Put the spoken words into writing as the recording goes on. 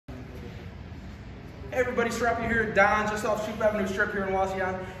Hey everybody, Serapio here, Don, just off 𝗥𝗶𝗱𝗲 Avenue strip here in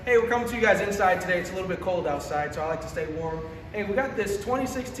Wauseon. Hey, we're coming to you guys inside today. It's a little bit cold outside, so I like to stay warm. Hey, we got this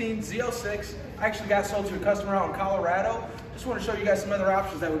 2016 𝗬𝗂6. I actually got sold to a customer out in Colorado. Just want to show you guys some other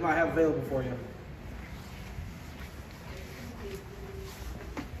options that we might have available for you.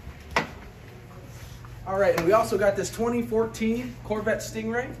 All right, and we also got this 2014 Corvette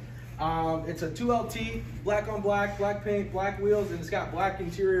Stingray. It's a 2LT, black on black, black paint, black wheels, and it's got black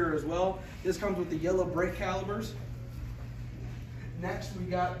interior as well. This comes with the yellow brake calipers. Next, we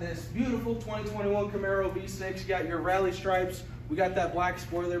got this beautiful 2021 Camaro V6. You got your rally stripes. We got that black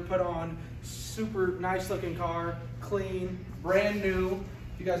spoiler put on. Super nice looking car, clean, brand new.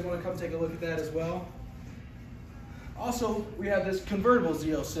 If you guys want to come take a look at that as well. Also, we have this convertible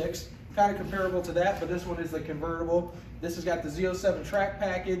𝗬𝗂6, kind of comparable to that, but this one is the convertible. This has got the Z07 track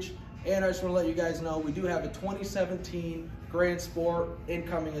package. And I just want to let you guys know we do have a 2017 Grand Sport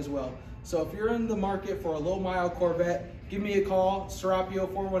incoming as well. So if you're in the market for a low mile Corvette, give me a call,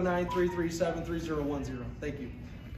 Serapio 419-337-3010. Thank you.